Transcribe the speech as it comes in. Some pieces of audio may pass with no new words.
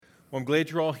Well, I'm glad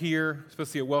you're all here,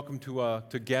 especially a welcome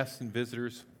to guests and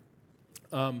visitors.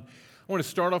 I want to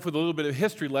start off with a little bit of a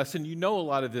history lesson. You know a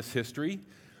lot of this history.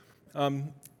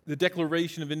 The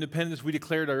Declaration of Independence, we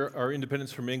declared our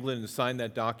independence from England and signed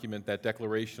that document, that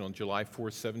declaration, on July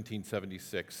 4th,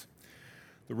 1776.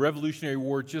 The Revolutionary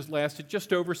War lasted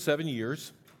just over 7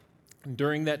 years. And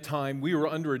during that time, we were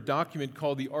under a document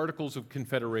called the Articles of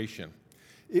Confederation.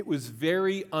 It was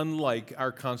very unlike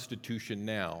our Constitution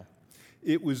now.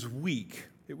 It was weak.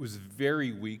 It was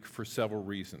very weak for several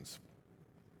reasons.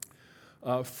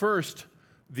 First,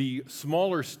 the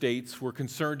smaller states were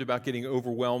concerned about getting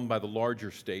overwhelmed by the larger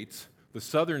states. The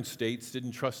southern states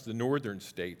didn't trust the northern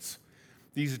states.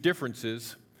 These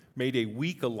differences made a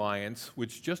weak alliance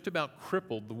which just about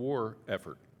crippled the war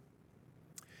effort.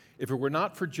 If it were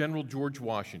not for General George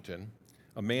Washington,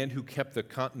 a man who kept the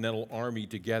Continental Army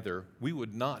together, we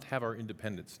would not have our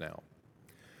independence now.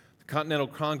 The Continental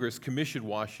Congress commissioned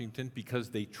Washington because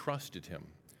they trusted him.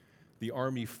 The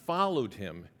Army followed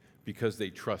him because they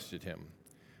trusted him.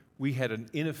 We had an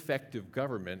ineffective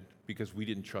government because we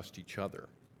didn't trust each other.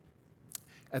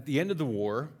 At the end of the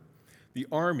war, the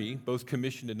Army, both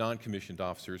commissioned and non-commissioned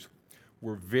officers,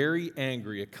 were very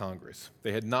angry at Congress.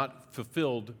 They had not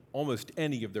fulfilled almost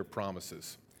any of their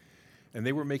promises. And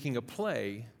they were making a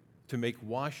play to make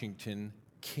Washington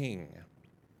king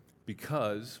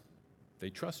because they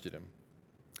trusted him.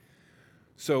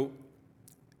 So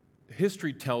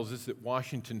history tells us that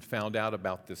Washington found out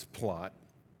about this plot,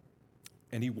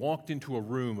 and he walked into a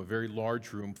room, a very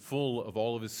large room, full of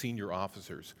all of his senior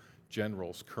officers,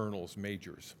 generals, colonels,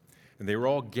 majors. And they were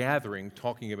all gathering,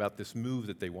 talking about this move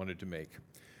that they wanted to make.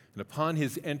 And upon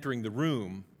his entering the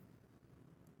room,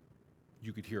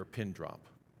 you could hear a pin drop.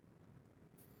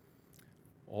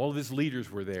 All of his leaders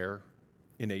were there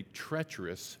in a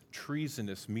treacherous,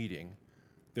 treasonous meeting.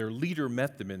 Their leader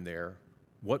met them in there.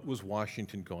 What was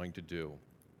Washington going to do?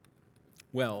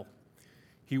 Well,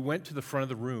 he went to the front of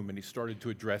the room and he started to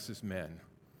address his men.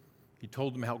 He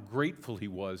told them how grateful he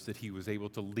was that he was able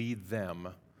to lead them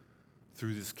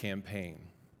through this campaign.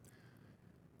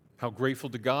 How grateful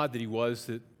to God that he was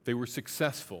that they were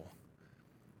successful.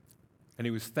 And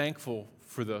he was thankful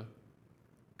for the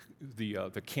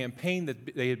campaign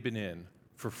that they had been in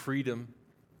for freedom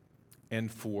and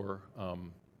for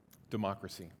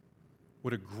democracy.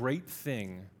 What a great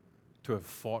thing to have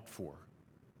fought for.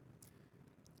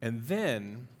 And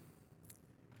then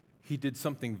he did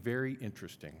something very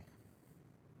interesting.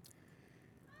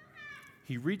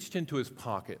 He reached into his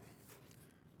pocket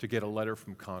to get a letter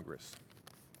from Congress.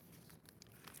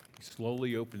 He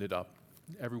slowly opened it up.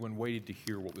 Everyone waited to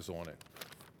hear what was on it.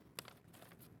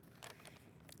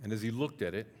 And as he looked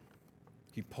at it,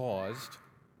 he paused,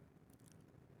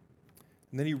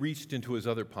 and then he reached into his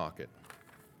other pocket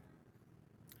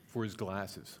for his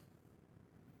glasses.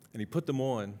 And he put them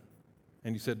on,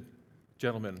 and he said,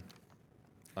 "Gentlemen,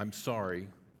 I'm sorry,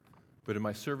 but in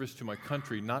my service to my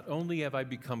country, not only have I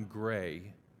become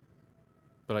gray,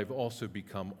 but I've also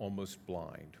become almost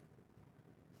blind."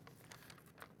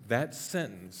 That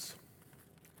sentence,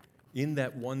 in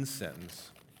that one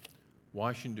sentence,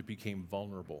 Washington became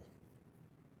vulnerable.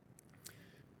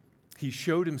 He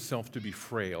showed himself to be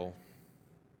frail.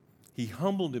 He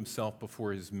humbled himself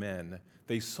before his men.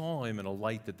 They saw him in a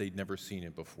light that they'd never seen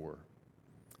him before.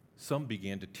 Some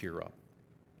began to tear up.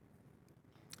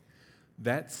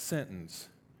 That sentence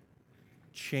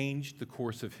changed the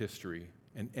course of history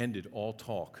and ended all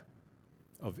talk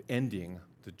of ending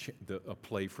a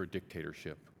play for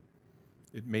dictatorship.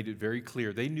 It made it very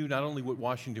clear. They knew not only what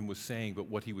Washington was saying, but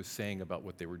what he was saying about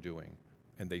what they were doing,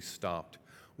 and they stopped.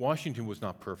 Washington was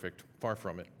not perfect, far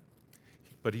from it,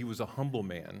 but he was a humble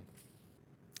man.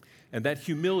 And that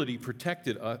humility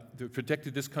protected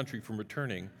this country from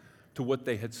returning to what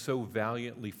they had so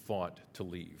valiantly fought to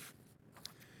leave.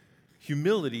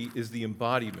 Humility is the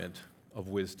embodiment of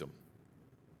wisdom.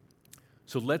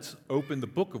 So let's open the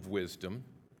book of wisdom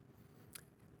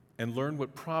and learn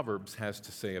what Proverbs has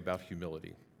to say about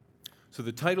humility. So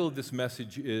the title of this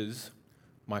message is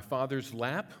My Father's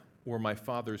Lap or My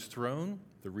Father's Throne.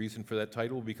 The reason for that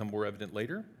title will become more evident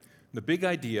later. The big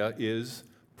idea is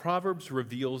Proverbs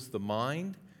reveals the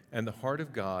mind and the heart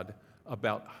of God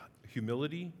about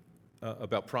humility,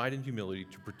 about pride and humility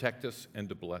to protect us and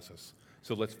to bless us.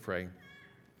 So let's pray.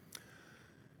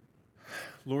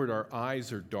 Lord, our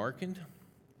eyes are darkened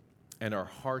and our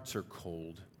hearts are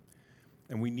cold.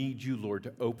 And we need you, Lord,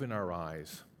 to open our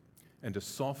eyes and to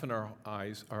soften our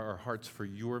eyes, our hearts for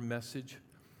your message,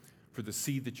 for the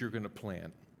seed that you're going to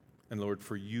plant. And Lord,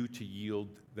 for you to yield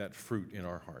that fruit in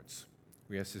our hearts.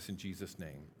 We ask this in Jesus'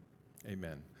 name.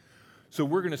 Amen. So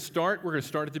we're going to start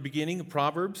at the beginning of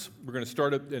Proverbs. We're going to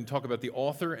start up and talk about the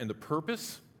author and the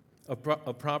purpose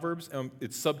of Proverbs.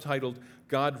 It's subtitled,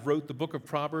 God wrote the book of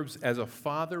Proverbs as a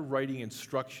father writing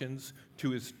instructions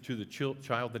to the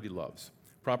child that he loves.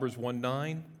 Proverbs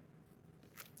 1:9.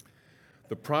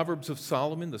 The Proverbs of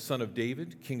Solomon, the son of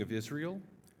David, king of Israel,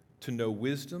 to know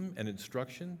wisdom and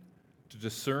instruction, to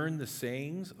discern the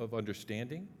sayings of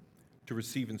understanding, to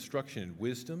receive instruction in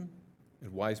wisdom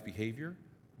and wise behavior,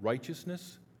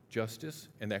 righteousness, justice,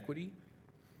 and equity,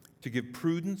 to give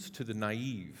prudence to the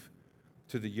naive,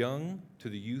 to the young, to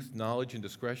the youth, knowledge and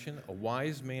discretion. A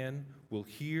wise man will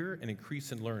hear and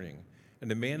increase in learning,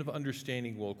 and a man of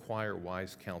understanding will acquire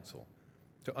wise counsel.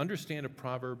 To understand a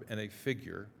proverb and a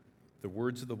figure, the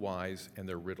words of the wise and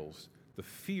their riddles. The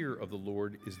fear of the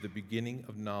Lord is the beginning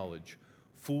of knowledge.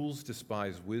 Fools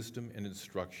despise wisdom and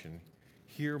instruction.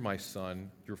 Hear, my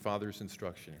son, your father's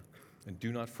instruction, and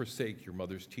do not forsake your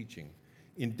mother's teaching.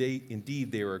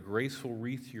 Indeed, they are a graceful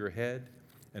wreath to your head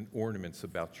and ornaments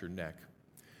about your neck.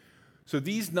 So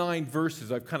these 9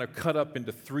 verses I've kind of cut up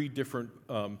into 3 different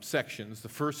sections. The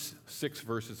first 6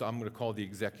 verses I'm going to call the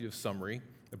executive summary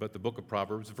about the book of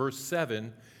Proverbs. Verse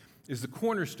 7 is the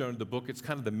cornerstone of the book. It's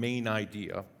kind of the main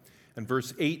idea. And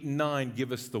verse 8 and 9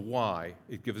 give us the why.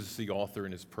 It gives us the author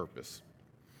and his purpose.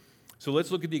 So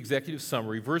let's look at the executive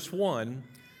summary. Verse 1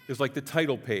 is like the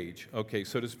title page. Okay,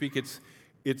 so to speak,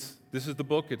 this is the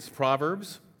book. It's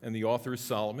Proverbs, and the author is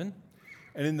Solomon.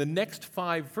 And in the next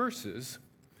 5 verses,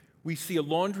 we see a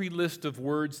laundry list of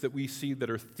words that we see that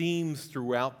are themes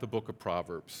throughout the book of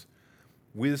Proverbs.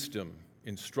 Wisdom,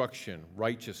 instruction,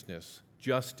 righteousness,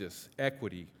 justice,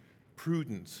 equity,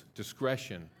 prudence,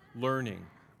 discretion, learning,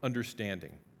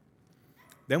 understanding.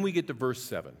 Then we get to verse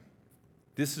 7.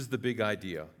 This is the big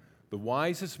idea. The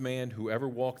wisest man who ever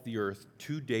walked the earth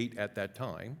to date at that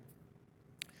time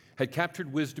had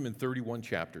captured wisdom in 31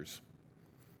 chapters,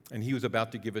 and he was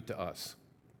about to give it to us.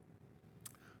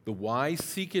 The wise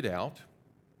seek it out,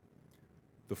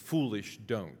 the foolish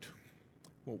don't.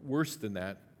 Well, worse than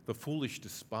that, the foolish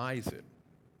despise it.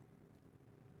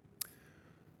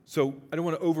 So I don't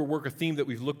want to overwork a theme that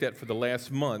we've looked at for the last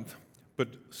month, but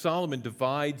Solomon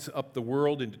divides up the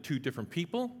world into 2 different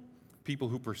people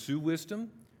who pursue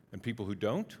wisdom and people who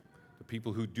don't. The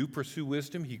people who do pursue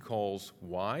wisdom he calls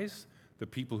wise. The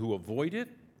people who avoid it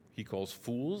he calls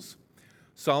fools.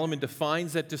 Solomon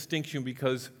defines that distinction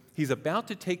because he's about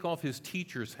to take off his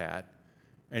teacher's hat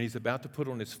and he's about to put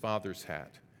on his father's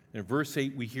hat. And in verse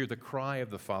 8 we hear the cry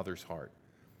of the father's heart.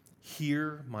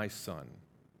 Hear, my son,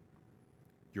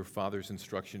 your father's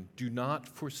instruction. Do not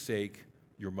forsake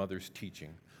your mother's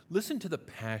teaching. Listen to the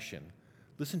passion.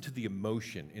 Listen to the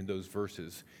emotion in those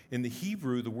verses. In the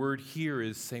Hebrew, the word here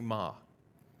is sema.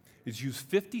 It's used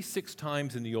 56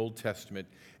 times in the Old Testament,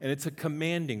 and it's a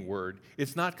commanding word.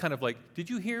 It's not kind of like, did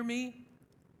you hear me?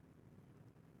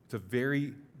 It's a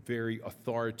very, very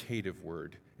authoritative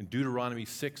word. In Deuteronomy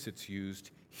 6, it's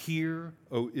used, hear,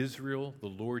 O Israel, the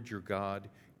Lord your God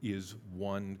is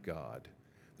one God.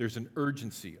 There's an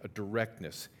urgency, a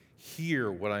directness.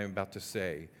 Hear what I am about to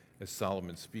say as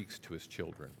Solomon speaks to his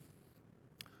children.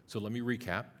 So let me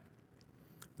recap.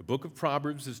 The book of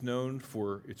Proverbs is known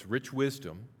for its rich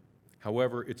wisdom.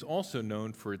 However, it's also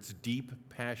known for its deep,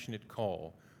 passionate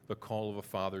call, the call of a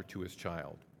father to his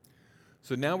child.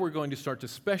 So now we're going to start to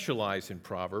specialize in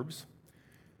Proverbs,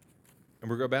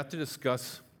 and we're about to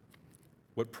discuss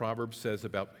what Proverbs says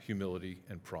about humility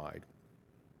and pride.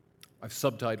 I've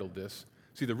subtitled this.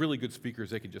 See, the really good speakers,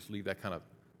 they can just leave that kind of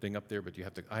thing up there, but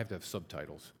I have to have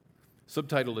subtitles.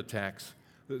 Subtitled attacks.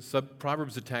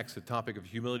 Proverbs attacks the topic of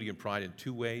humility and pride in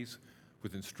 2 ways,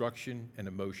 with instruction and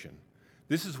emotion.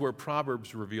 This is where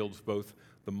Proverbs reveals both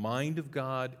the mind of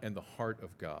God and the heart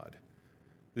of God.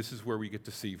 This is where we get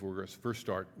to see. We're going to first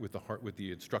start with the heart, with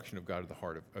the instruction of God,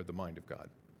 or the mind of God.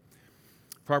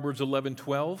 Proverbs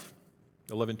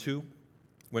 11:2.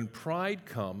 When pride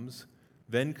comes,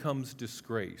 then comes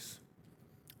disgrace,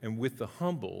 and with the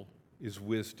humble is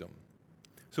wisdom.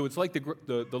 So it's like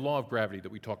the law of gravity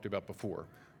that we talked about before.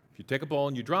 If you take a ball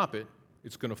and you drop it,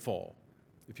 it's going to fall.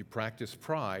 If you practice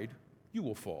pride, you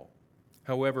will fall.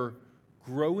 However,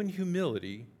 grow in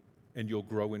humility and you'll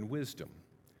grow in wisdom.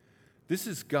 This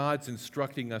is God's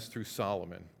instructing us through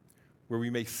Solomon, where we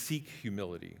may seek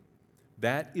humility.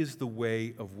 That is the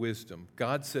way of wisdom.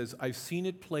 God says, I've seen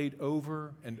it played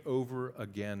over and over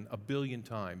again 1 billion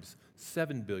times,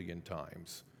 7 billion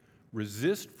times.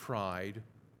 Resist pride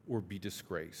or be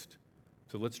disgraced.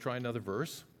 So let's try another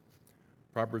verse.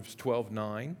 Proverbs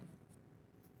 12:9.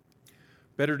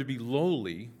 Better to be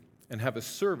lowly and have a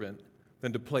servant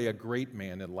than to play a great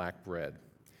man and lack bread.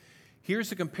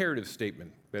 Here's a comparative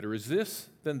statement. Better is this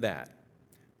than that.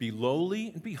 Be lowly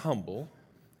and be humble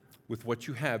with what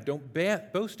you have. Don't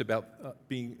boast about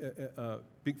being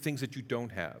big things that you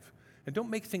don't have. And don't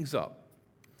make things up.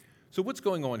 So what's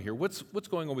going on here? What's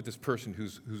going on with this person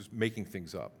who's making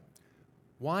things up?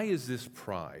 Why is this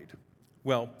pride?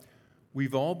 Well,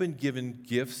 we've all been given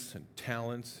gifts and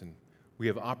talents, and we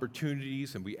have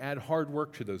opportunities, and we add hard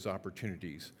work to those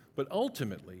opportunities. But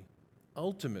ultimately,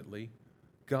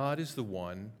 God is the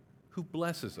one who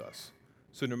blesses us.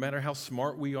 So no matter how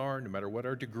smart we are, no matter what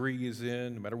our degree is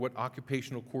in, no matter what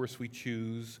occupational course we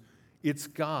choose, it's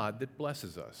God that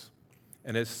blesses us.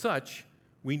 And as such,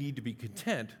 we need to be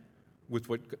content with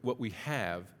what we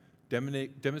have,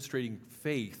 demonstrating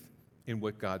faith in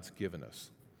what God's given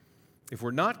us. If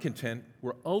we're not content,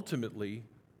 we're ultimately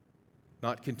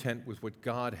not content with what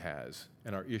God has,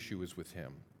 and our issue is with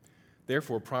Him.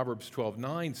 Therefore, Proverbs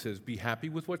 12:9 says, be happy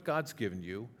with what God's given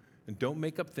you, and don't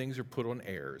make up things or put on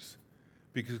airs.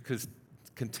 Because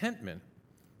contentment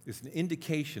is an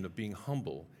indication of being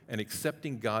humble and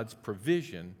accepting God's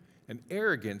provision, and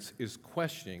arrogance is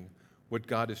questioning what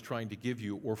God is trying to give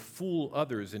you or fool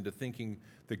others into thinking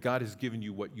that God has given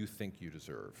you what you think you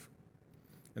deserve.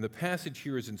 And the passage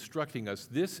here is instructing us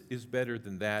this is better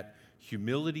than that.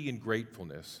 Humility and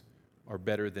gratefulness are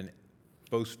better than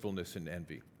boastfulness and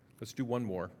envy. Let's do one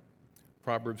more.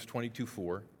 Proverbs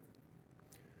 22:4.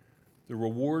 The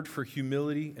reward for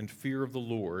humility and fear of the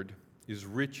Lord is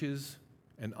riches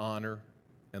and honor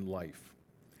and life.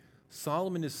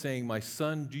 Solomon is saying, my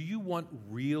son, do you want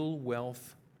real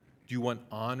wealth? Do you want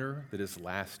honor that is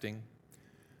lasting?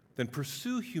 Then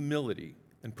pursue humility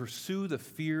and pursue the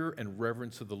fear and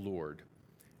reverence of the Lord.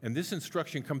 And this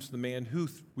instruction comes to the man who,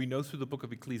 we know through the book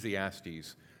of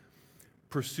Ecclesiastes,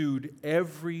 pursued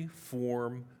every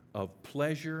form of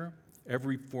pleasure,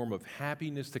 every form of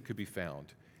happiness that could be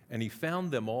found. And he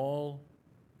found them all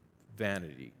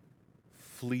vanity,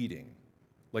 fleeting,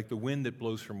 like the wind that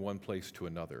blows from one place to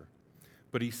another.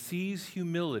 But he sees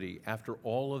humility after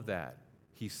all of that.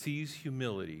 He sees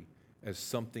humility as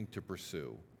something to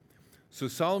pursue. So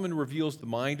Solomon reveals the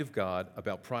mind of God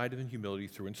about pride and humility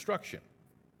through instruction.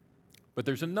 But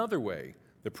there's another way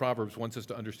that Proverbs wants us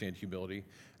to understand humility,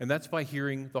 and that's by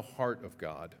hearing the heart of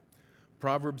God.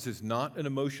 Proverbs is not an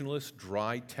emotionless,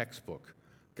 dry textbook.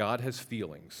 God has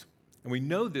feelings. And we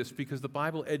know this because the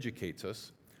Bible educates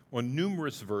us on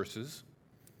numerous verses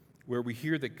where we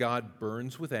hear that God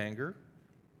burns with anger,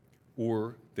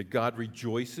 or that God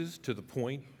rejoices to the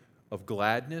point of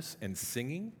gladness and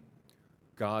singing.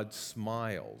 God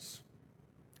smiles.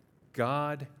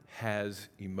 God has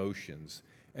emotions,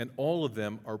 and all of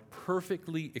them are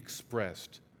perfectly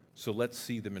expressed. So let's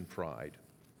see them in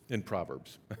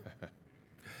Proverbs.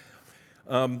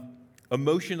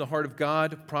 Emotion, the heart of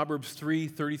God, Proverbs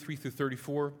 3:33 through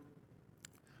 34.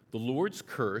 The Lord's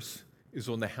curse is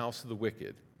on the house of the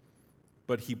wicked,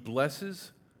 but He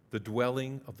blesses the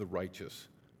dwelling of the righteous.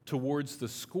 Towards the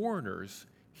scorners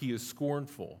He is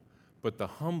scornful, but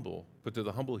to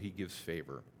the humble He gives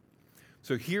favor.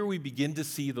 So here we begin to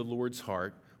see the Lord's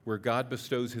heart, where God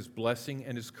bestows His blessing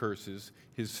and His curses,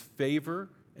 His favor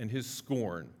and His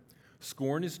scorn.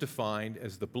 Scorn is defined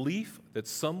as the belief that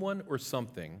someone or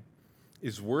something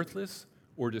is worthless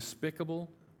or despicable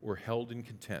or held in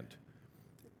contempt.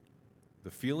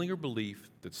 The feeling or belief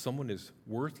that someone is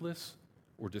worthless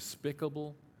or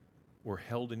despicable or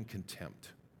held in contempt.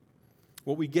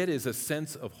 What we get is a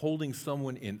sense of holding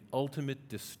someone in ultimate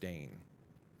disdain.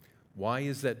 Why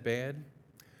is that bad?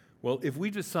 Well, if we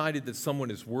decided that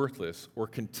someone is worthless or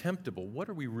contemptible, what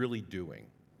are we really doing?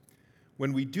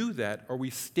 When we do that, are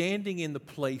we standing in the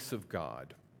place of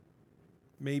God?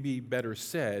 Maybe better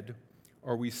said,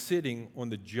 are we sitting on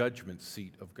the judgment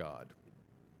seat of God?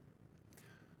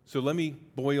 So let me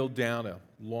boil down a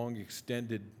long,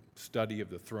 extended study of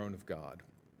the throne of God.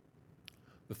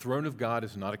 The throne of God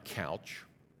is not a couch.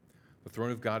 The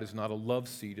throne of God is not a love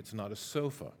seat. It's not a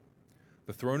sofa.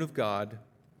 The throne of God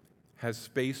has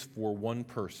space for one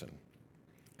person,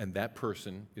 and that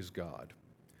person is God.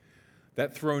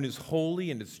 That throne is holy,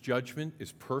 and its judgment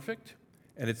is perfect,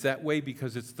 and it's that way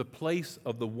because it's the place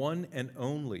of the one and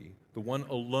only, the one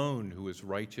alone who is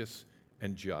righteous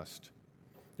and just.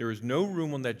 There is no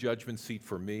room on that judgment seat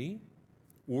for me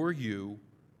or you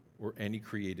or any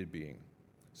created being.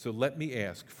 So let me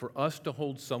ask, for us to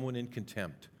hold someone in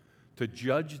contempt, to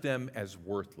judge them as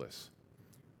worthless,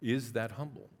 is that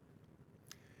humble?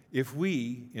 If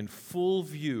we, in full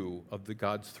view of the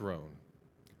God's throne,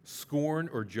 scorn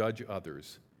or judge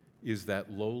others, is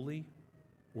that lowly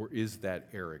or is that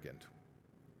arrogant?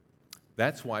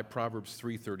 That's why Proverbs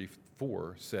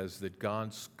 3:34 says that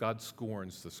God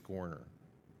scorns the scorner.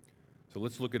 So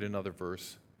let's look at another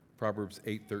verse, Proverbs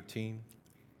 8:13.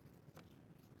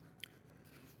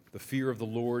 The fear of the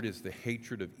Lord is the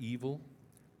hatred of evil.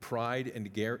 Pride and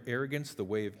arrogance, the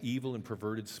way of evil and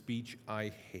perverted speech, I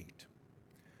hate.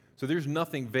 So there's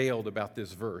nothing veiled about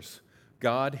this verse.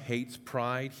 God hates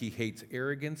pride. He hates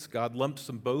arrogance. God lumps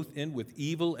them both in with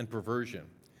evil and perversion.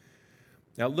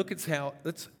 Now look at how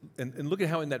look at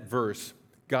how in that verse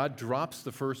God drops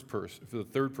the first person for the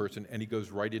third person, and he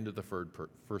goes right into the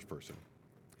first person.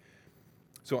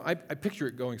 So I picture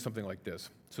it going something like this.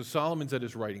 So Solomon's at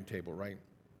his writing table, right?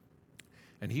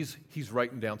 And he's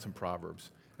writing down some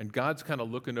proverbs. And God's kind of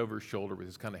looking over his shoulder with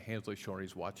his kind of hands on his shoulder.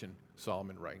 He's watching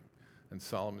Solomon write. And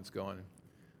Solomon's going,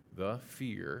 the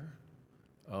fear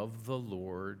of the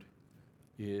Lord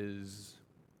is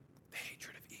the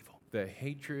hatred of evil. The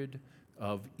hatred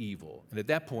of evil. And at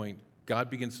that point, God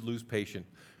begins to lose patience,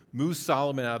 moves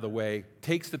Solomon out of the way,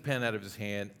 takes the pen out of his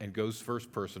hand, and goes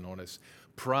first person on us.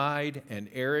 Pride and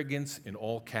arrogance in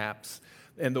all caps,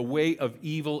 and the way of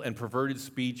evil and perverted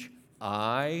speech,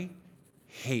 I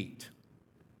hate.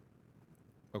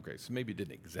 Okay, so maybe it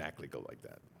didn't exactly go like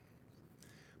that.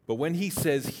 But when he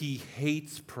says he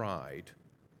hates pride,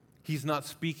 he's not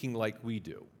speaking like we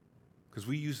do, because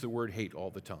we use the word hate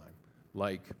all the time.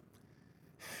 Like,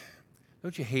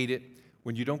 don't you hate it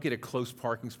when you don't get a close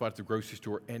parking spot at the grocery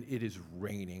store and it is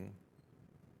raining?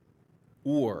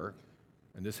 Or,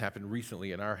 and this happened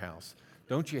recently in our house,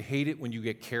 don't you hate it when you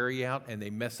get carry out and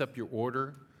they mess up your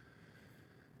order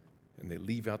and they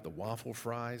leave out the waffle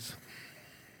fries?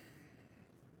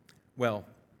 Well,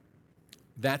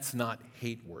 that's not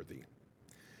hate-worthy.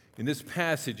 In this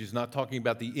passage, he's not talking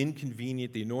about the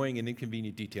annoying and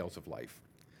inconvenient details of life.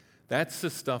 That's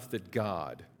the stuff that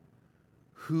God,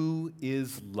 who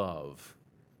is love,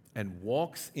 and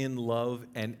walks in love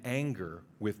and anger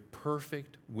with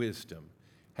perfect wisdom,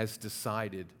 has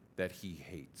decided that he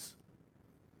hates.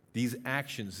 These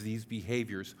actions, these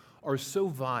behaviors are so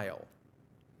vile,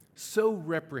 so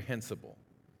reprehensible,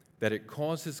 that it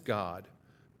causes God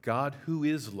who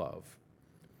is love,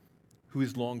 who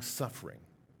is long-suffering,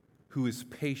 who is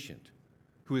patient,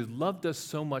 who has loved us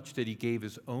so much that he gave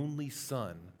his only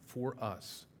Son for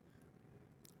us,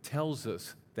 tells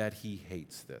us that he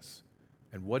hates this.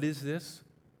 And what is this?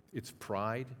 It's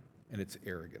pride and it's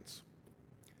arrogance.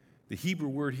 The Hebrew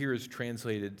word here is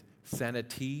translated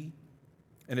sanity,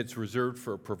 and it's reserved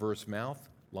for a perverse mouth,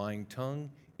 lying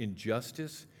tongue,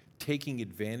 injustice, taking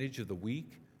advantage of the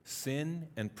weak, sin,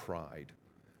 and pride.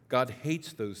 God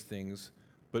hates those things,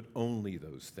 but only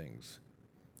those things.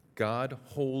 God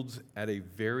holds at a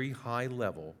very high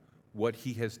level what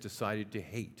he has decided to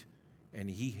hate, and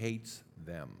he hates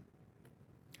them.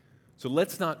 So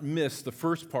let's not miss the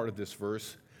first part of this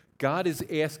verse. God is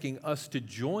asking us to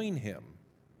join him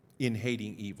in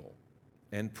hating evil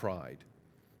and pride.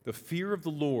 The fear of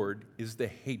the Lord is the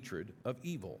hatred of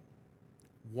evil.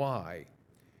 Why?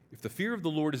 If the fear of the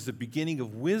Lord is the beginning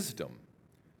of wisdom,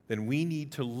 then we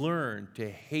need to learn to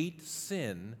hate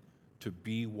sin to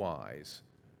be wise.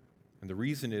 And the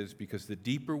reason is because the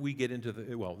deeper we get into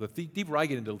the deeper I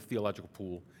get into the theological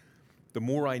pool, the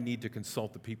more I need to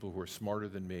consult the people who are smarter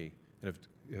than me and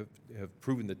have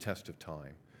proven the test of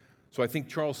time. So I think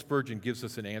Charles Spurgeon gives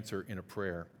us an answer in a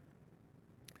prayer.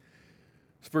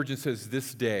 Spurgeon says,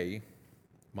 "This day,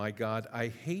 my God, I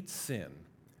hate sin,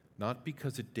 not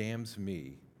because it damns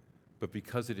me, but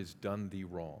because it has done thee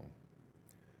wrong.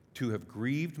 To have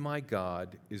grieved my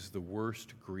God is the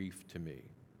worst grief to me."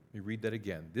 Let me read that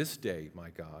again. "This day, my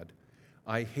God,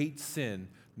 I hate sin,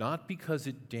 not because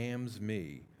it damns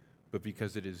me, but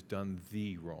because it has done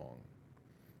thee wrong.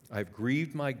 I have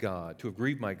grieved my God. To have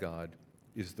grieved my God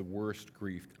is the worst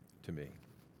grief to me."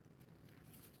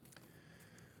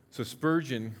 So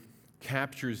Spurgeon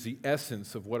captures the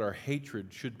essence of what our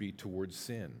hatred should be towards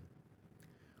sin.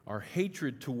 Our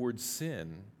hatred towards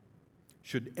sin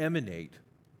should emanate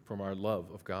from our love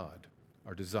of God,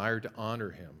 our desire to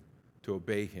honor him, to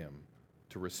obey him,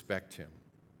 to respect him.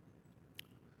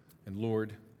 And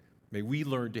Lord, may we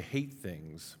learn to hate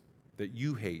things that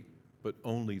you hate, but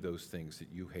only those things that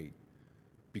you hate,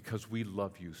 because we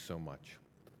love you so much.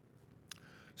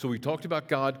 So we talked about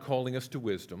God calling us to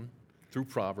wisdom through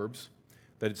Proverbs,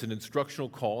 that it's an instructional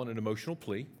call and an emotional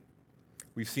plea.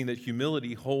 We've seen that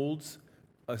humility holds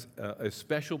a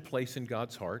special place in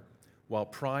God's heart, while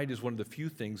pride is one of the few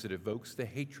things that evokes the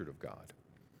hatred of God.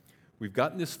 We've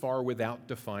gotten this far without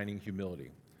defining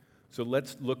humility. So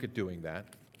let's look at doing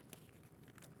that.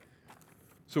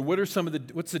 So what's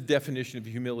the definition of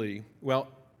humility? Well,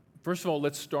 first of all,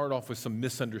 let's start off with some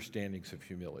misunderstandings of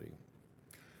humility.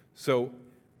 So,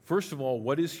 first of all,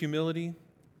 what is humility?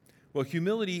 Well,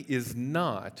 humility is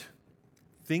not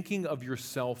thinking of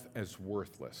yourself as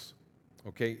worthless,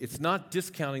 okay? It's not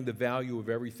discounting the value of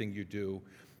everything you do.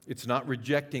 It's not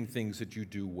rejecting things that you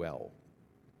do well.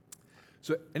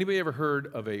 So, anybody ever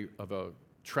heard of a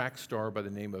track star by the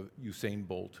name of Usain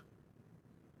Bolt?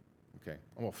 Okay,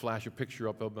 I'm gonna flash a picture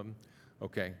up of him.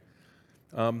 Okay,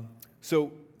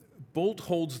 so Bolt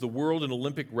holds the world and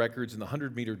Olympic records in the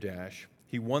 100-meter dash.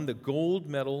 He won the gold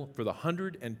medal for the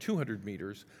 100 and 200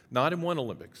 meters, not in one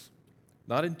Olympics,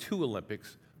 not in two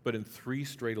Olympics, but in 3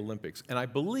 straight Olympics. And I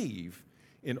believe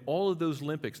in all of those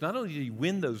Olympics, not only did he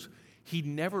win those, he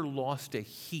never lost a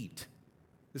heat.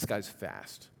 This guy's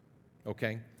fast,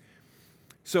 okay?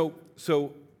 So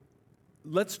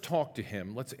let's talk to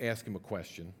him. Let's ask him a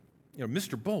question. You know,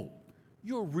 Mr. Bolt,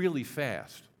 you're really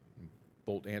fast.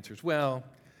 Bolt answers, well,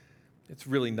 it's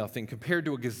really nothing. Compared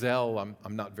to a gazelle,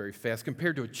 I'm not very fast.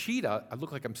 Compared to a cheetah, I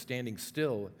look like I'm standing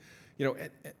still. You know,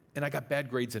 and I got bad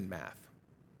grades in math.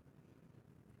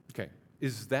 Okay,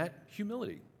 is that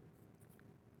humility?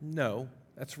 No,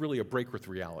 that's really a break with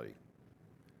reality.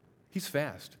 He's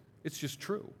fast. It's just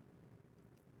true.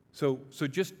 So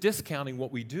just discounting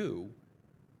what we do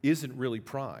isn't really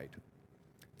pride.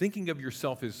 Thinking of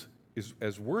yourself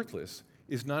as worthless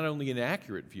is not only an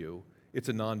accurate view, it's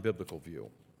a non-biblical view.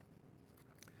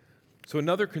 So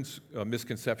another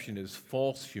misconception is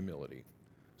false humility.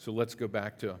 So let's go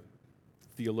back to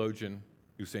theologian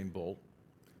Usain Bolt.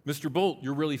 Mr. Bolt,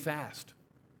 you're really fast.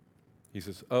 He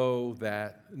says, oh,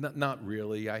 not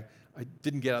really. I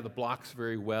didn't get out of the blocks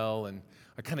very well, and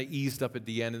I kind of eased up at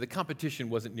the end, and the competition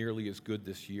wasn't nearly as good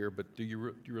this year, but do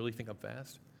you really think I'm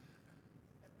fast?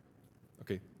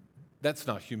 Okay, that's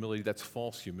not humility, that's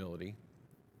false humility.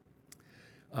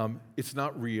 It's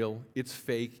not real, it's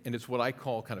fake, and it's what I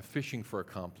call kind of fishing for a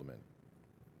compliment.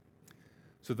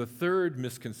 So the third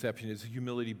misconception is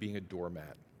humility being a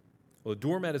doormat. Well, a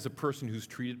doormat is a person who's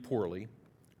treated poorly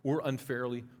or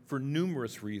unfairly for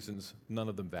numerous reasons, none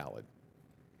of them valid.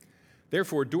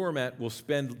 Therefore, a doormat will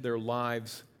spend their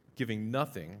lives giving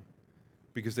nothing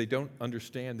because they don't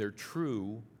understand their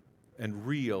true and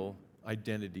real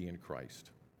identity in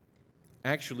Christ.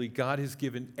 Actually, God has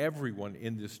given everyone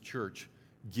in this church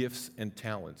gifts and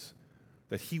talents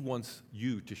that He wants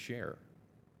you to share.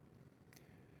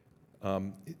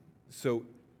 And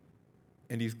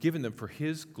He's given them for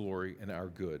His glory and our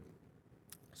good.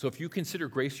 So if you consider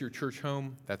Grace your church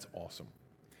home, that's awesome.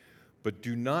 But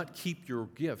do not keep your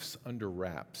gifts under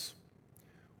wraps.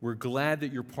 We're glad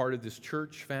that you're part of this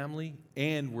church family,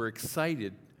 and we're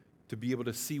excited to be able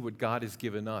to see what God has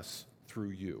given us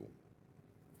through you.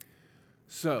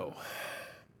 So,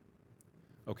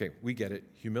 okay, we get it.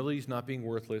 Humility is not being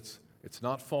worthless. It's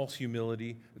not false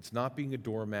humility. It's not being a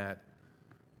doormat.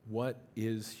 What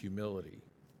is humility?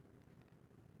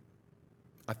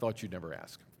 I thought you'd never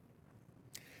ask.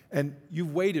 And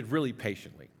you've waited really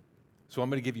patiently. So I'm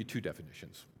going to give you 2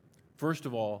 definitions. First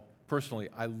of all, personally,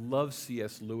 I love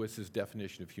C.S. Lewis's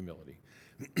definition of humility.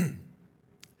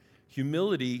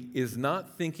 Humility is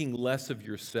not thinking less of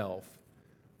yourself,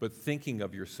 but thinking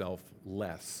of yourself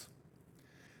less.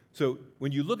 So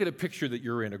when you look at a picture that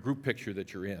you're in, a group picture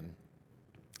that you're in,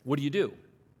 what do?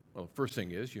 Well, first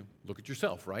thing is you look at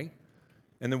yourself, right?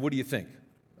 And then what do you think?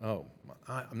 Oh,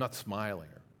 I'm not smiling,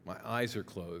 or my eyes are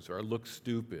closed, or I look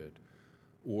stupid,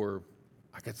 or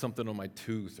I got something on my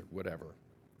tooth, or whatever.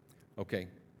 Okay?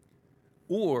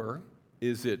 Or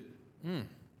is it,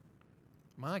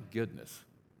 my goodness,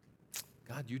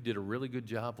 God, you did a really good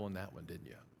job on that one, didn't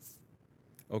you?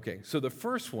 Okay, so the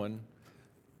first one,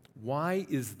 why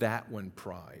is that one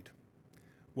pride?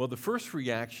 Well, the first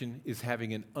reaction is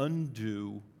having an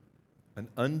undue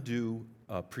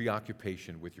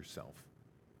preoccupation with yourself.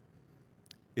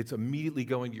 It's immediately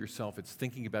going to yourself. It's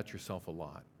thinking about yourself a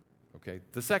lot. Okay.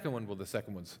 The second one,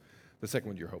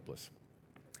 you're hopeless.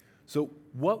 So,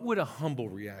 what would a humble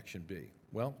reaction be?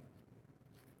 Well,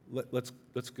 let's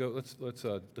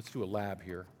do a lab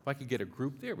here. If I could get a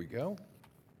group, there we go.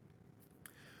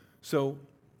 So,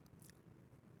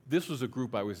 this was a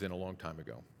group I was in a long time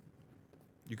ago.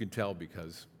 You can tell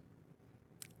because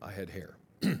I had hair.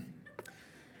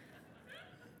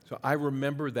 So I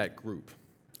remember that group.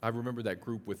 I remember that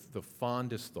group with the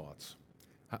fondest thoughts.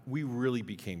 We really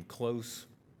became close.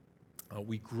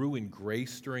 We grew in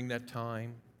grace during that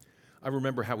time. I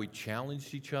remember how we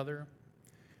challenged each other.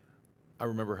 I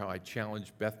remember how I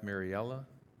challenged Beth Mariella.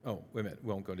 Oh, wait a minute,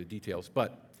 we won't go into details,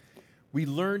 but we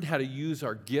learned how to use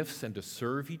our gifts and to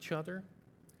serve each other,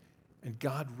 and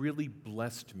God really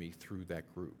blessed me through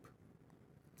that group.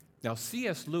 Now,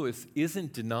 C.S. Lewis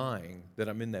isn't denying that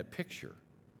I'm in that picture,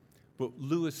 What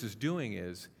Lewis is doing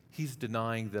is he's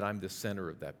denying that I'm the center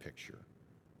of that picture.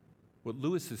 What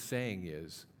Lewis is saying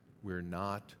is we're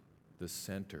not the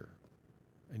center.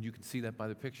 And you can see that by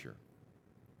the picture.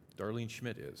 Darlene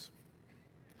Schmidt is.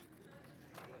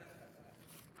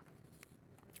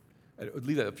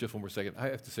 Leave that up just one more second. I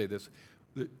have to say this.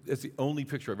 That's the only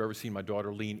picture I've ever seen my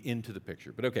daughter lean into the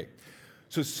picture. But okay.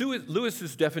 So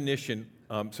Lewis's definition,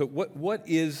 so what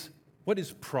is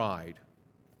pride?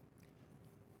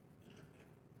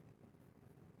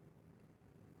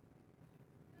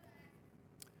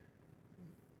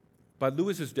 By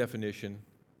Lewis's definition,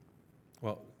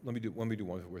 well, let me do one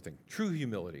more thing. True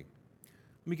humility.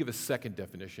 Let me give a second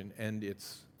definition, and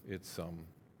it's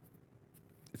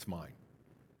mine.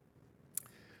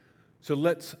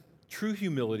 So true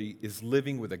humility is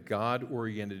living with a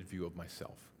God-oriented view of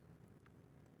myself.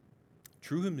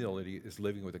 True humility is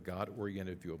living with a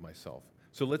God-oriented view of myself.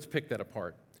 So let's pick that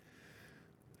apart.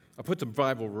 I put some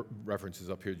Bible references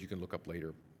up here that you can look up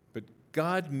later. But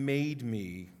God made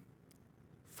me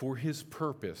for his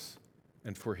purpose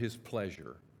and for his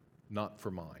pleasure, not for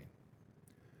mine.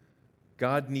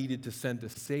 God needed to send a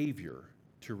Savior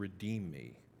to redeem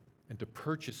me and to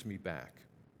purchase me back.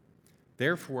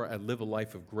 Therefore, I live a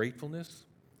life of gratefulness.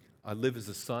 I live as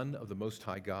a son of the Most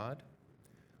High God,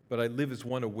 but I live as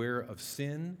one aware of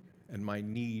sin and my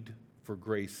need for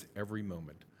grace every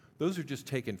moment. Those are just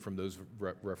taken from those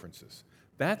references.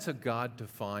 That's a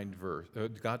God-defined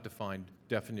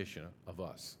definition of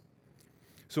us.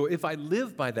 So if I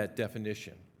live by that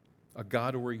definition, a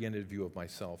God-oriented view of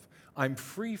myself, I'm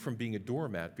free from being a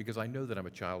doormat because I know that I'm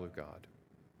a child of God.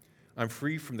 I'm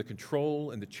free from the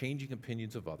control and the changing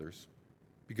opinions of others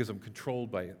because I'm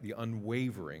controlled by the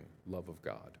unwavering love of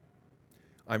God.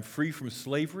 I'm free from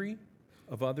slavery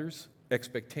of others'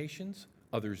 expectations,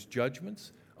 others'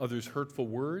 judgments, others' hurtful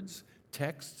words,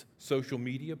 texts, social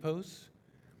media posts,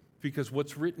 because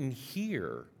what's written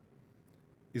here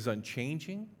is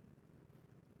unchanging,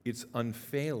 it's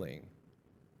unfailing,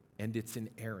 and it's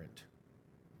inerrant.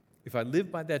 If I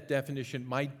live by that definition,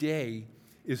 my day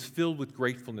is filled with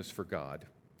gratefulness for God.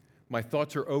 My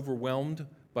thoughts are overwhelmed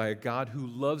by a God who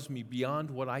loves me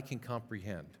beyond what I can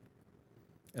comprehend.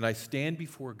 And I stand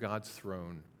before God's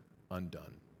throne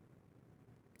undone.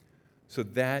 So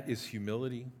that is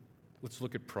humility. Let's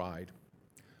look at pride.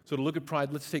 So to look at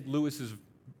pride, let's take Lewis's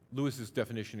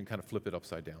definition and kind of flip it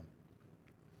upside down.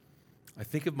 I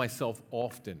think of myself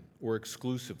often or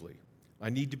exclusively. I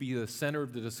need to be the center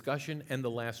of the discussion and the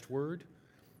last word.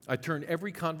 I turn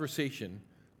every conversation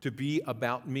to be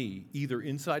about me, either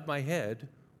inside my head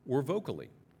or vocally.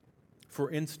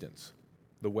 For instance,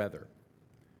 the weather.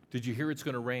 Did you hear it's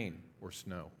going to rain or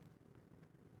snow?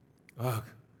 Ugh,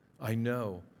 I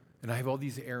know, and I have all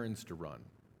these errands to run.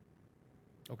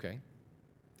 Okay.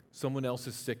 Someone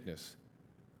else's sickness.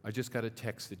 I just got a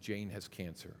text that Jane has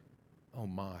cancer. Oh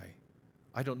my,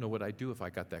 I don't know what I'd do if I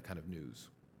got that kind of news.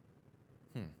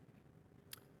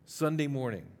 Sunday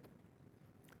morning,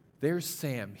 there's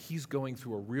Sam. He's going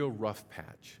through a real rough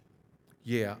patch.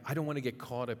 Yeah, I don't want to get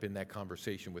caught up in that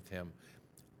conversation with him.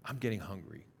 I'm getting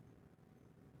hungry.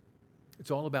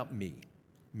 It's all about me.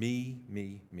 Me,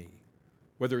 me, me.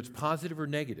 Whether it's positive or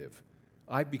negative,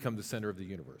 I've become the center of the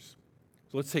universe.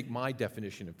 So let's take my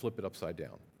definition and flip it upside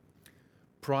down.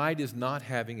 Pride is not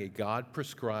having a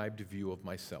God-prescribed view of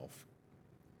myself.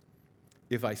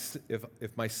 If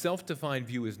my self-defined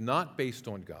view is not based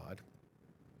on God,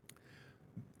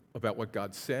 about what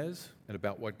God says and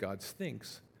about what God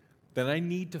thinks, then I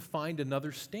need to find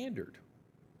another standard.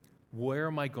 Where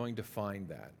am I going to find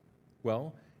that?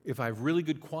 Well, if I have really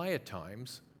good quiet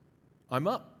times, I'm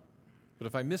up. But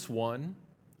if I miss 1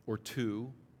 or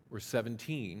 2 or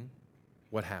 17,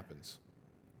 what happens?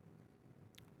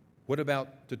 What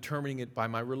about determining it by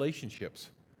my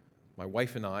relationships? My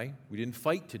wife and I, we didn't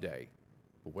fight today,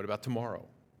 but what about tomorrow?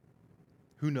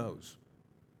 Who knows?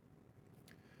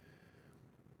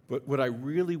 But what I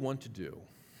really want to do,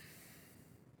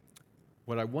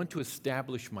 what I want to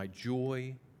establish my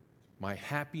joy, my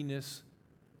happiness,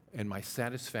 and my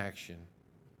satisfaction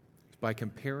is by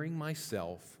comparing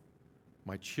myself,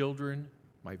 my children,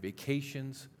 my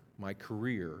vacations, my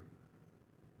career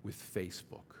with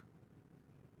Facebook.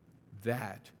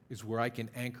 That is where I can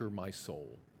anchor my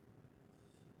soul.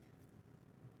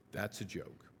 That's a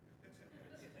joke.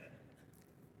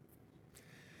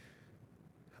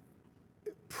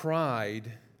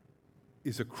 Pride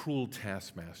is a cruel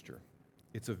taskmaster.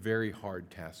 It's a very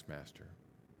hard taskmaster.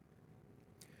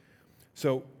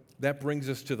 So that brings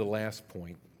us to the last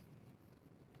point.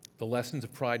 The lessons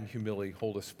of pride and humility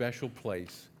hold a special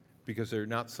place because they're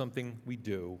not something we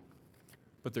do,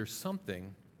 but they're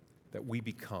something that we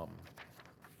become.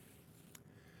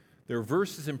 There are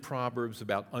verses in Proverbs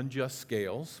about unjust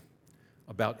scales,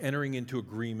 about entering into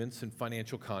agreements and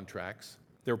financial contracts.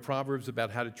 There are Proverbs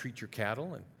about how to treat your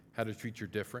cattle and how to treat your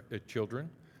children.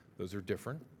 Those are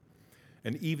different.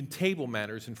 And even table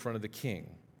manners in front of the king.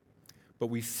 But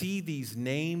we see these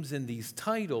names and these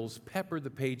titles pepper the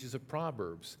pages of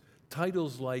Proverbs.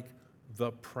 Titles like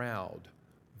the proud,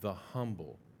 the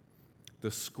humble,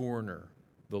 the scorner,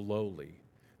 the lowly.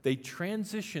 They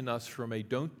transition us from a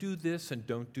don't do this and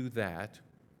don't do that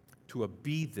to a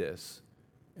be this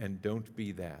and don't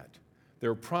be that. There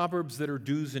are proverbs that are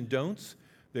do's and don'ts.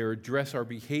 They address our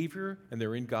behavior, and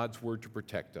they're in God's word to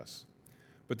protect us.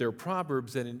 But there are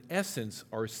proverbs that in essence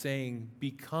are saying,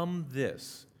 become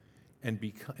this and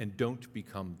don't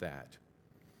become that.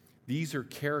 These are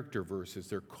character verses.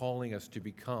 They're calling us to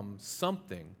become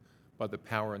something by the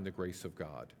power and the grace of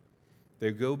God.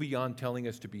 They go beyond telling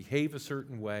us to behave a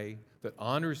certain way that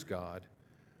honors God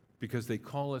because they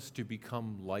call us to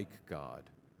become like God.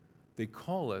 They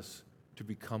call us to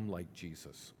become like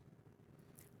Jesus.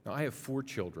 Now, I have 4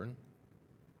 children.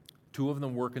 2 of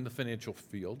them work in the financial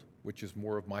field, which is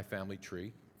more of my family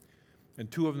tree, and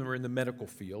 2 of them are in the medical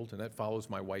field, and that follows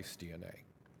my wife's DNA.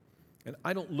 And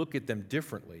I don't look at them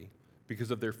differently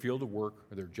because of their field of work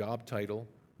or their job title,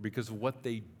 or because of what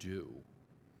they do.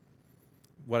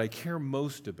 What I care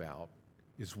most about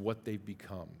is what they've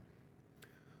become.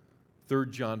 3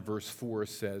 John verse 4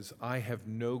 says, I have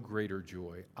no greater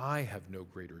joy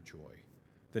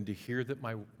than to hear that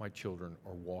my children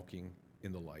are walking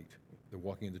in the light. They're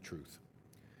walking in the truth.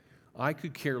 I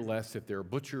could care less if they're a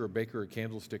butcher, a baker, a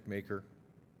candlestick maker,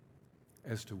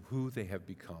 as to who they have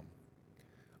become.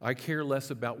 I care less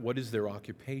about what is their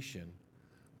occupation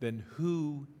than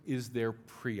who is their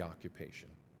preoccupation.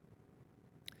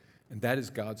 And that is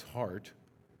God's heart.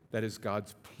 That is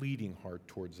God's pleading heart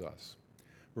towards us.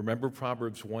 Remember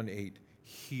Proverbs 1:8,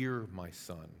 hear, my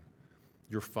son,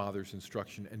 your father's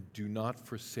instruction, and do not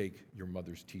forsake your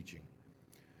mother's teaching.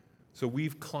 So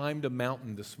we've climbed a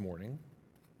mountain this morning,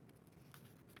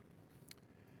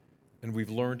 and we've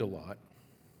learned a lot.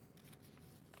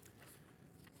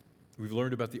 We've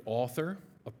learned about the author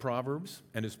of Proverbs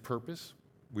and his purpose.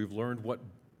 We've learned what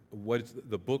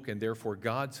the book and therefore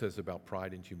God says about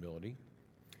pride and humility.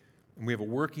 And we have a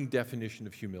working definition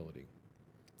of humility.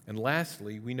 And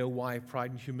lastly, we know why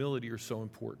pride and humility are so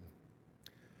important.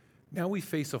 Now we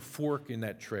face a fork in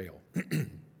that trail.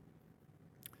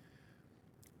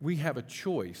 We have a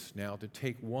choice now to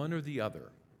take one or the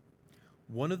other.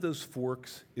 One of those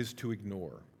forks is to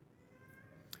ignore.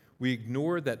 We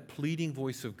ignore that pleading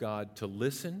voice of God to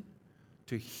listen,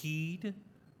 to heed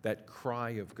that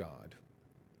cry of God.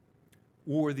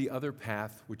 Or the other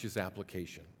path, which is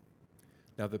application.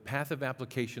 Now, the path of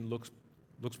application looks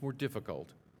more difficult,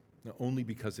 only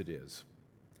because it is.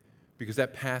 Because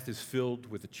that path is filled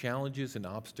with the challenges and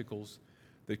obstacles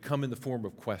that come in the form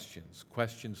of questions.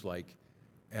 Questions like,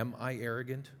 am I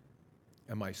arrogant?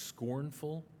 Am I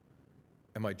scornful?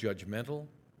 Am I judgmental?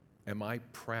 Am I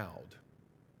proud?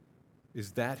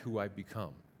 Is that who I've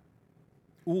become?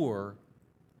 Or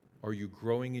are you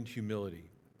growing in humility?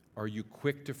 Are you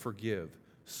quick to forgive,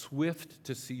 swift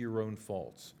to see your own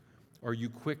faults? Are you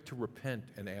quick to repent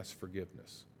and ask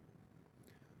forgiveness?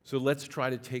 So let's try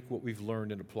to take what we've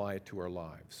learned and apply it to our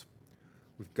lives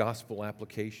with gospel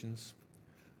applications.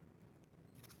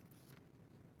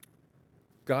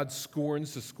 God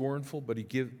scorns the scornful, but he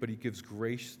gives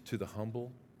grace to the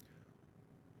humble.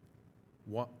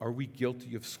 Are we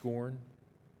guilty of scorn?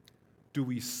 Do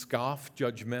we scoff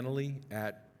judgmentally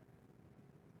at,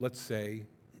 let's say,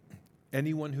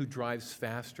 anyone who drives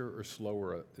faster or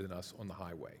slower than us on the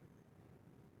highway?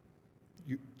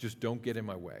 You just don't get in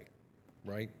my way,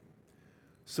 right?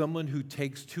 Someone who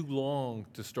takes too long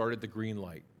to start at the green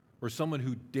light, or someone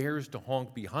who dares to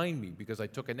honk behind me because I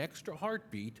took an extra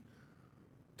heartbeat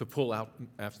to pull out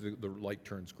after the light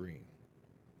turns green.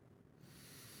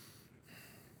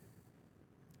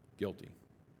 Guilty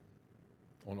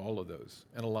on all of those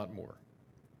and a lot more.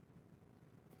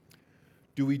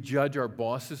 Do we judge our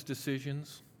boss's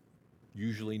decisions,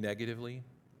 usually negatively?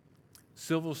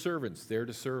 Civil servants there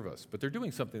to serve us, but they're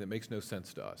doing something that makes no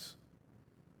sense to us.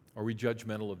 Are we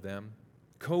judgmental of them?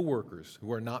 Co-workers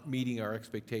who are not meeting our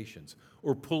expectations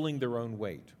or pulling their own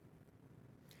weight.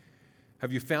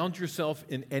 Have you found yourself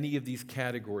in any of these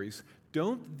categories?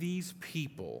 Don't these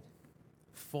people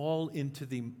fall into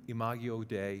the imago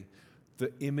Dei,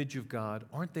 the image of God?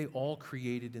 Aren't they all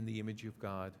created in the image of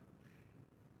God?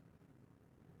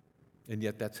 And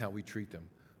yet that's how we treat them.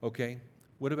 Okay,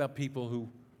 what about people who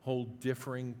hold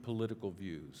differing political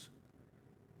views?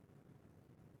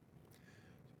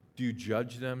 Do you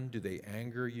judge them? Do they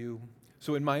anger you?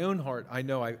 So in my own heart, I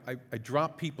know I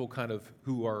drop people kind of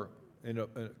who are in a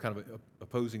kind of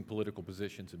opposing political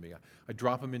positions in me. I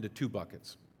drop them into two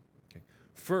buckets. Okay.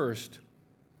 First,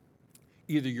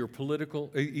 either you're pitiful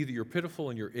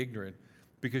and you're ignorant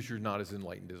because you're not as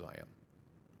enlightened as I am,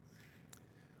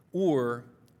 or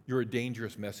you're a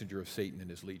dangerous messenger of Satan and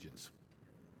his legions.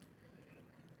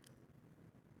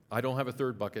 I don't have a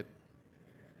third bucket.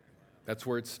 That's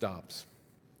where it stops.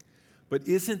 But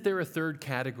isn't there a third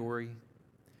category?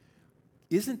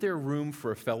 Isn't there room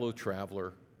for a fellow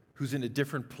traveler who's in a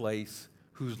different place,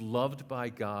 who's loved by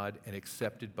God and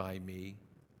accepted by me?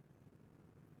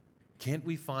 Can't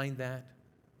we find that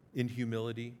in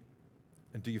humility?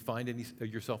 And do you find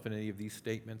yourself in any of these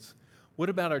statements? What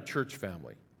about our church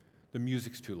family? The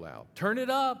music's too loud. Turn it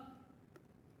up.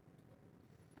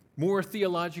 More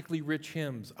theologically rich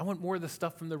hymns. I want more of the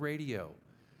stuff from the radio.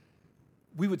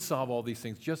 We would solve all these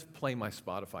things. Just play my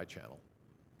Spotify channel.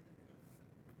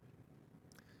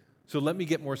 So let me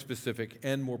get more specific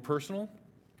and more personal.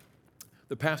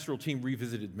 The pastoral team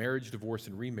revisited marriage, divorce,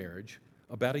 and remarriage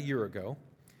about a year ago,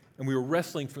 and we were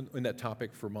wrestling in that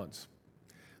topic for months.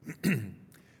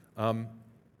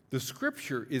 The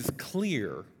scripture is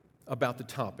clear about the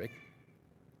topic,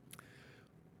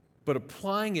 but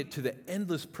applying it to the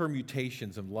endless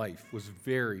permutations of life was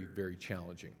very, very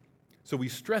challenging. So we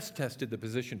stress tested the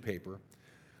position paper,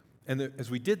 and as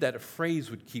we did that, a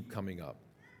phrase would keep coming up.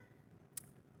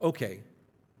 Okay,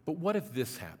 but what if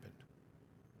this happened?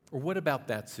 Or what about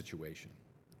that situation?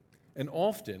 And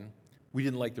often, we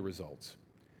didn't like the results.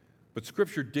 But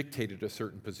Scripture dictated a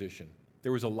certain position.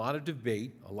 There was a lot of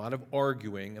debate, a lot of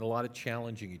arguing, and a lot of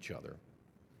challenging each other.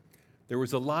 There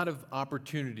was a lot of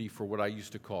opportunity for what I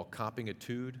used to call copping a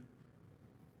tude.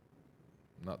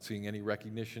 I'm not seeing any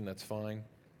recognition, that's fine.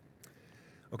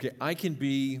 Okay, I can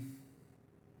be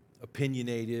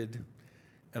opinionated,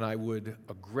 and I would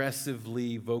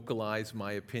aggressively vocalize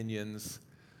my opinions.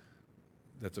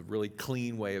 That's a really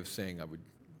clean way of saying I would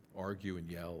argue and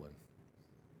yell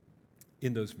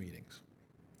in those meetings.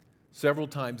 Several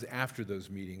times after those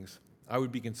meetings, I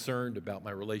would be concerned about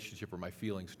my relationship or my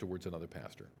feelings towards another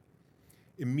pastor.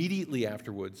 Immediately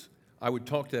afterwards, I would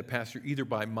talk to that pastor either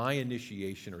by my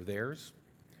initiation or theirs,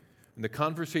 and the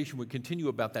conversation would continue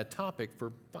about that topic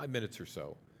for 5 minutes or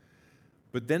so.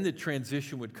 But then the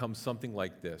transition would come something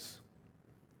like this.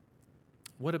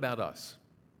 What about us?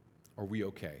 Are we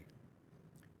okay?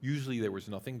 Usually there was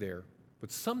nothing there,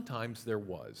 but sometimes there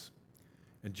was.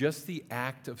 And just the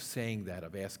act of saying that,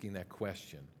 of asking that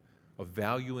question, of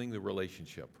valuing the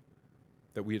relationship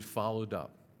that we had followed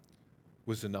up,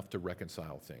 was enough to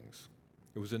reconcile things.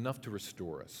 It was enough to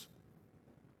restore us.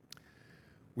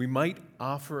 We might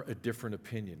offer a different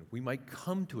opinion. We might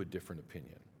come to a different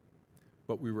opinion,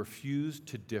 but we refuse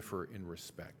to differ in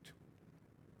respect.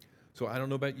 So I don't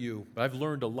know about you, but I've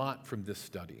learned a lot from this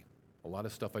study. A lot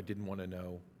of stuff I didn't want to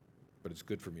know, but it's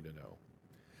good for me to know.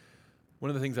 One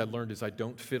of the things I learned is I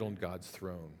don't fit on God's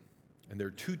throne. And there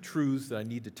are two truths that I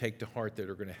need to take to heart that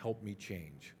are going to help me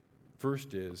change.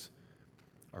 First is,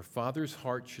 our Father's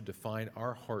heart should define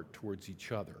our heart towards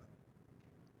each other.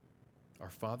 Our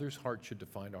Father's heart should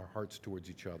define our hearts towards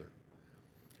each other.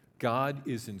 God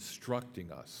is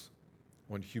instructing us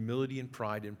on humility and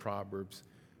pride in Proverbs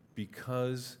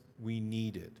because we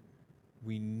need it.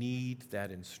 We need that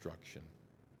instruction.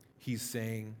 He's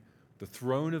saying, the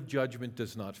throne of judgment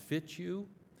does not fit you.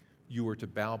 You are to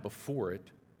bow before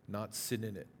it, not sit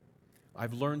in it.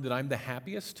 I've learned that I'm the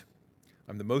happiest,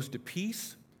 I'm the most at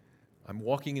peace, I'm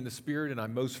walking in the Spirit, and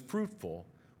I'm most fruitful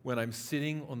when I'm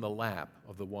sitting on the lap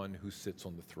of the one who sits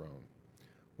on the throne.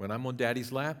 When I'm on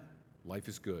Daddy's lap, life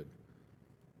is good.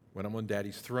 When I'm on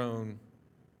Daddy's throne,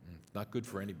 it's not good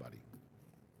for anybody.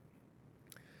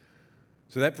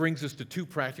 So that brings us to two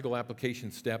practical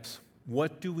application steps.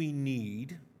 What do we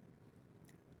need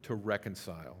to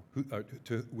reconcile?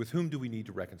 With whom do we need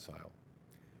to reconcile?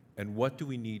 And what do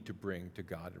we need to bring to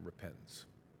God in repentance?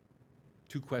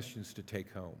 Two questions to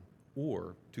take home,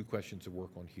 or two questions to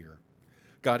work on here.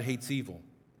 God hates evil.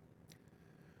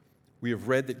 We have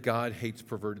read that God hates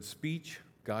perverted speech,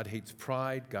 God hates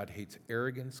pride, God hates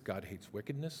arrogance, God hates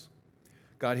wickedness.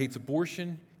 God hates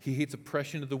abortion, He hates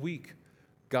oppression of the weak.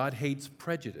 God hates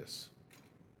prejudice.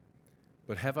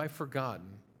 But have we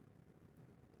forgotten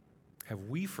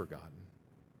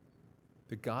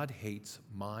that God hates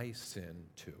my sin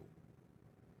too?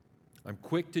 I'm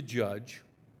quick to judge,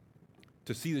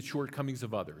 to see the shortcomings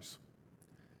of others.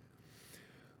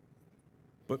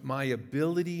 But my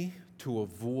ability to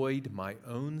avoid my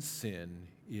own sin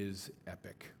is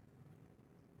epic.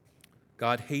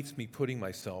 God hates me putting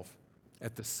myself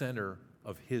at the center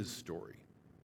of his story.